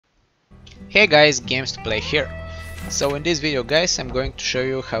Hey guys, Games to Play here. So in this video guys, I'm going to show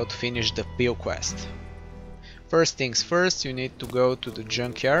you how to finish the Peel quest. First things first, you need to go to the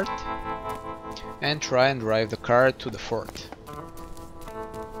junkyard and try and drive the car to the fort.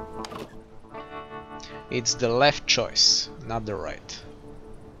 It's the left choice, not the right.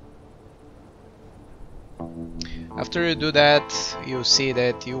 After you do that, you see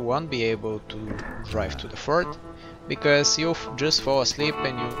that you won't be able to drive to the fort because you just fall asleep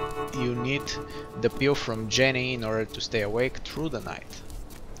and you need the peel from Jenny in order to stay awake through the night.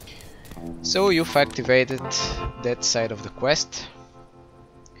 So you've activated that side of the quest.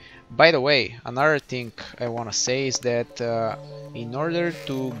 By the way, another thing I wanna say is that in order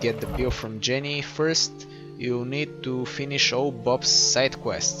to get the peel from Jenny, first you need to finish all Bob's side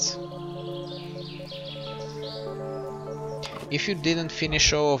quests. If you didn't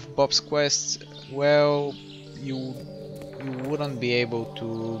finish all of Bob's quests, well, you wouldn't be able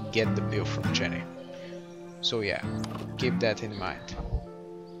to get the peel from Jenny. So yeah, keep that in mind.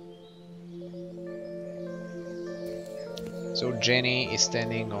 So Jenny is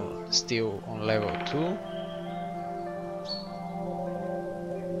standing still on level 2.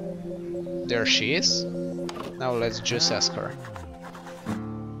 There she is. Now let's just ask her.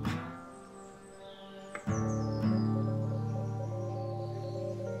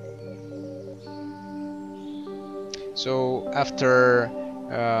 So after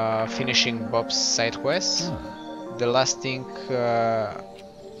finishing Bob's side quests, the last thing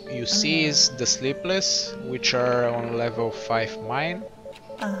you see is the Sleepless, which are on level 5 mine.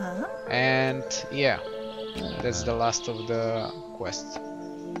 And yeah, that's the last of the quest.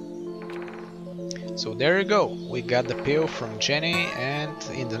 So there you go, we got the peel from Jenny, and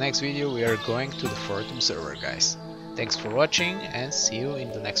in the next video we are going to the Fort Observer, guys. Thanks for watching and see you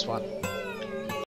in the next one.